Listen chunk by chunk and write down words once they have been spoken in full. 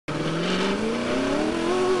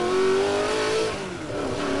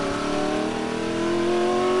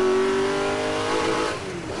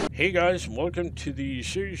Hey guys, welcome to the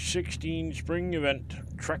Series 16 Spring Event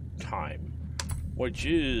Trek Time, which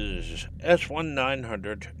is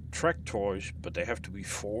S1900 Trek toys, but they have to be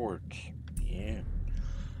Fords. Yeah.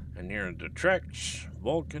 And here are the Treks: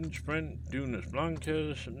 Vulcan, Sprint, Dunas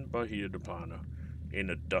Blancas, and Bahia de Pana,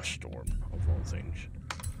 in a dust storm, of all things.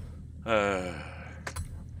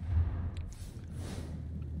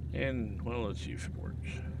 And, well, let's see if it works.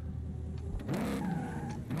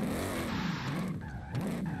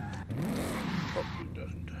 Probably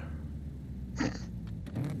doesn't.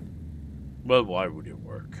 Well, why would it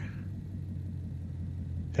work?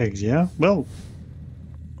 Eggs, yeah. Well,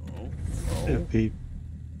 it'd be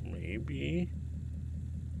maybe.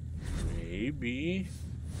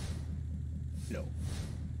 No.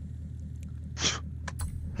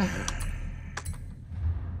 Let's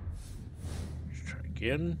try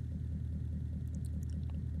again.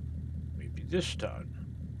 Maybe this time.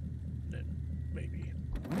 Then maybe.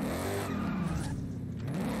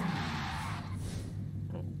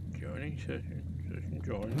 Oh, joining session. Session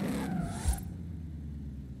joined.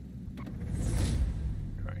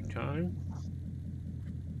 Trying time.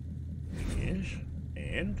 Yes.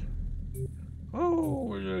 And. Oh,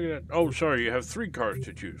 look at that. Oh, sorry, you have 3 cars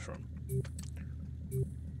to choose from.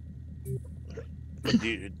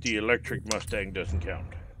 The electric Mustang doesn't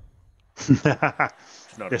count. it's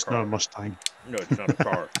not a car. Not a Mustang. No, it's not a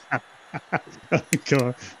car.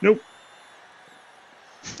 Car. Nope.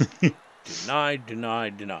 Deny.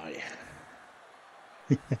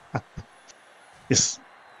 Yes.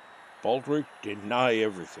 Baldric, deny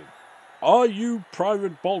everything. Are you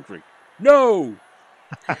Private Baldric? No!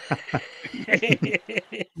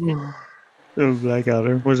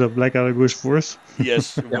 Blackadder. Was it Blackadder goes forth?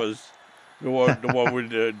 Yes, it was. The one with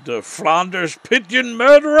the Flanders pigeon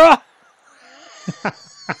murderer?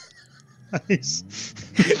 Nice.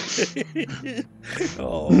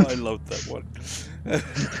 Oh, I love that one.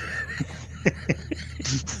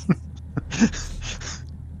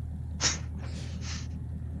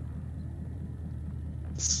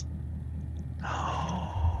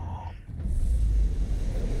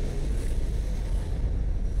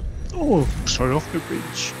 Oh, start off the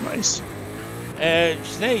bridge. Nice.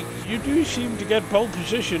 Snake, you do seem to get pole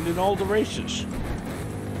position in all the races.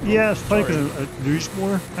 Yeah, it's probably because I lose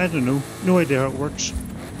more. I don't know. No idea how it works.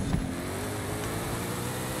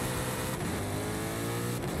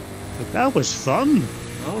 But that was fun.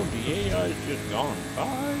 Oh, the AI is just gone.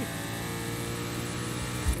 Bye.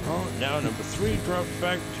 Oh, now number 3 drops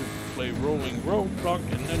back to play rolling roadblock,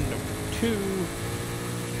 and then number 2.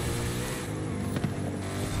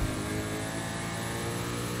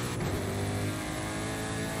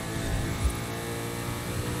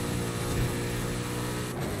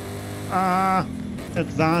 At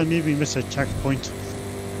Van, maybe miss a checkpoint.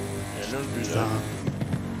 Yeah, don't do that.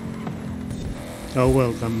 Oh,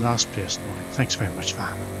 well, I'm last place now. Thanks very much,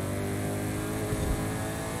 Van.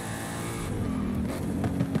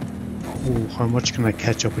 Oh, how much can I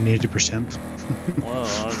catch up in 80%? Well,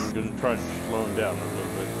 I'm going to try to slow him down a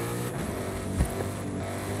little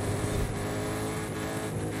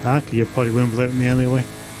bit. You probably win without me anyway.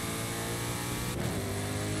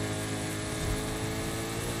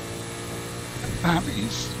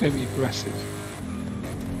 He's very aggressive.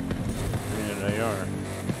 Yeah, they are.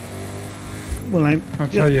 Well, I'll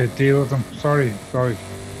tell you, deal with them. Sorry. Oh,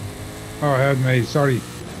 ahead, mate. Sorry.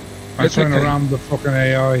 I'm trying to ram the fucking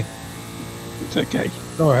AI. It's okay.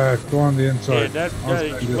 Go ahead. Go on the inside. Yeah, that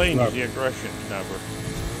explains the aggression, Snapper.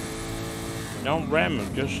 Don't ram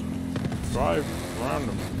him. Just drive around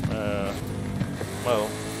him. Well.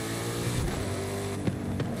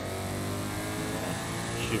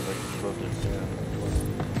 See if I can slow this down.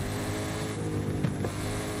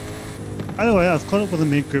 Anyway, I've caught up with the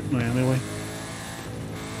main group now anyway.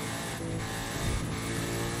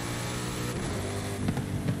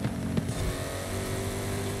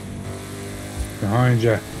 Behind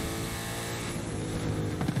you.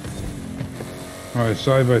 Alright,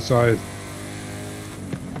 side by side.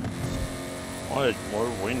 Oh, it's more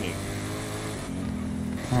windy.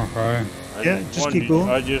 Okay. Yeah, just keep going.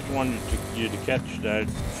 I just wanted you to catch that.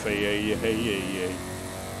 Hey.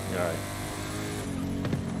 Alright.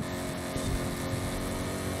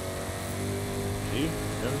 See?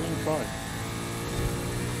 Everything's fine.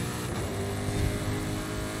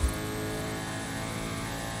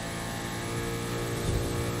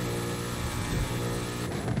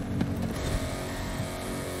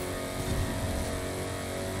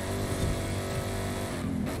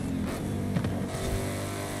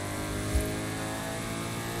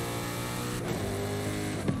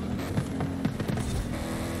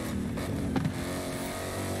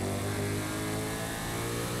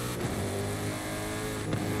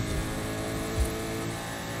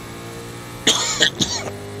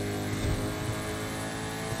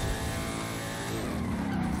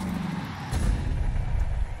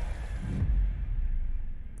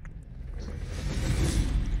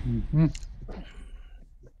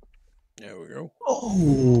 There we go.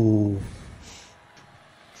 Oh.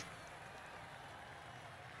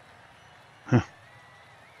 Huh.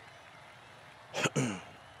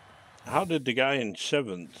 How did the guy in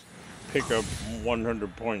 7th pick up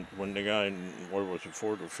 100 points when the guy in, what was it,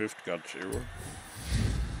 4th or 5th got 0?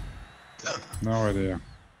 No idea.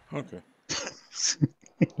 Okay.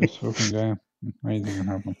 This fucking game. Anything can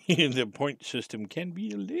happen. The point system can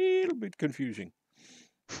be a little bit confusing.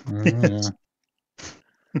 Yeah.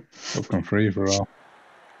 Fucking free for all.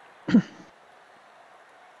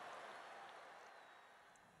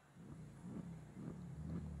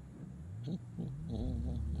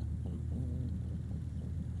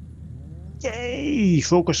 Yay!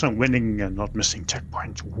 Focus on winning and not missing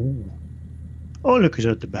checkpoints. Ooh. Oh, look who's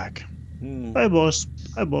at the back. Hi, boss.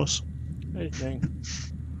 Hi, boss. Hey, thing.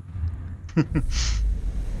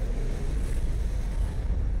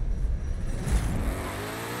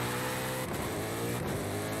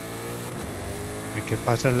 We get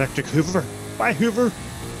past that electric Hoover. Bye, Hoover.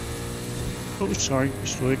 Oh, sorry,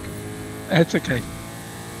 Mr. Wick. It's okay.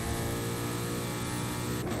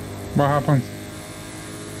 What happened?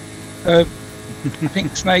 I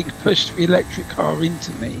think Snake pushed the electric car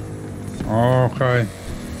into me. Okay.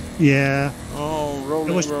 Yeah. Oh,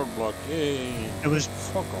 rolling was- roadblock. Yay. It was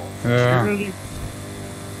Fuck off. Yeah. really.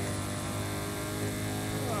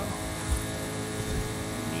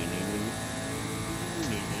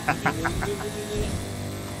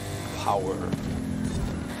 Power.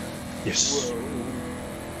 Yes. Whoa.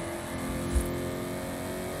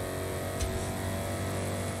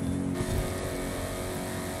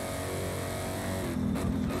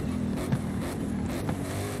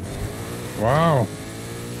 Wow.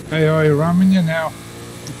 Hey, are you ramming you now?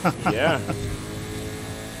 Yeah.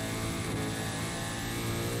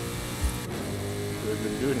 We've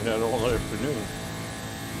been doing that all afternoon.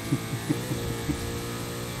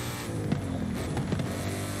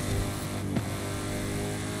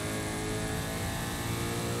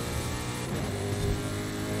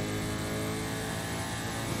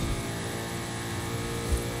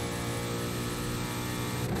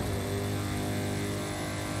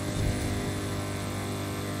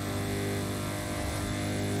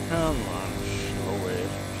 Come on, slow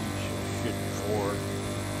ass piece of shit Ford.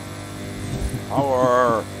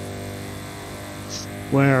 Power.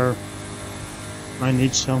 Where I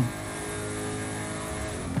need some.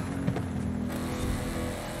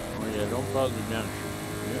 Oh yeah, don't bother down.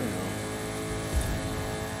 You know.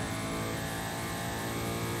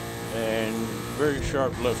 And very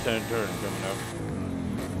sharp left-hand turn coming up.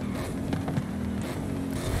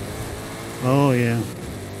 Oh, yeah.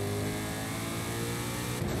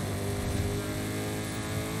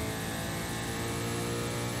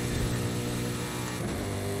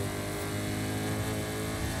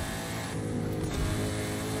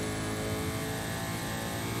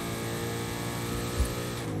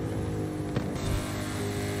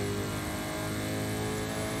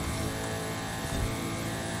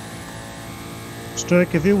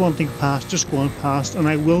 Sturk, if you're wanting past, just go on past, and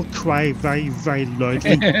I will cry very, very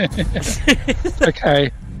loudly.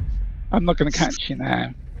 Okay. I'm not going to catch you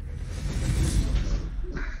now.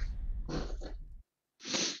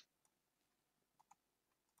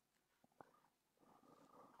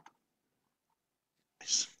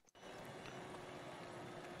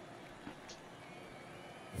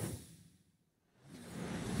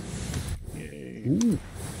 Yay.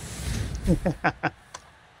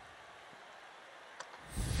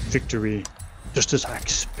 Victory, just as I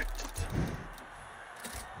expected.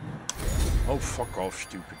 Oh, fuck off,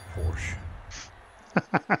 stupid Porsche.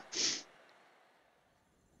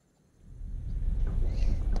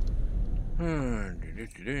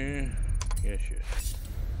 Yes, yes.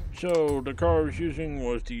 So, the car I was using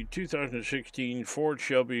was the 2016 Ford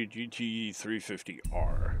Shelby GT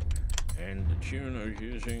 350R. And the tune I was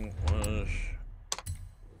using was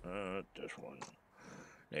this one.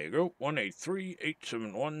 There you go,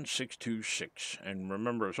 183-871-626. And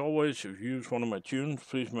remember, as always, if you use one of my tunes,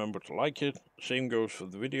 please remember to like it. Same goes for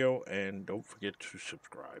the video, and don't forget to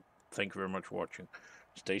subscribe. Thank you very much for watching.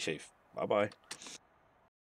 Stay safe. Bye-bye.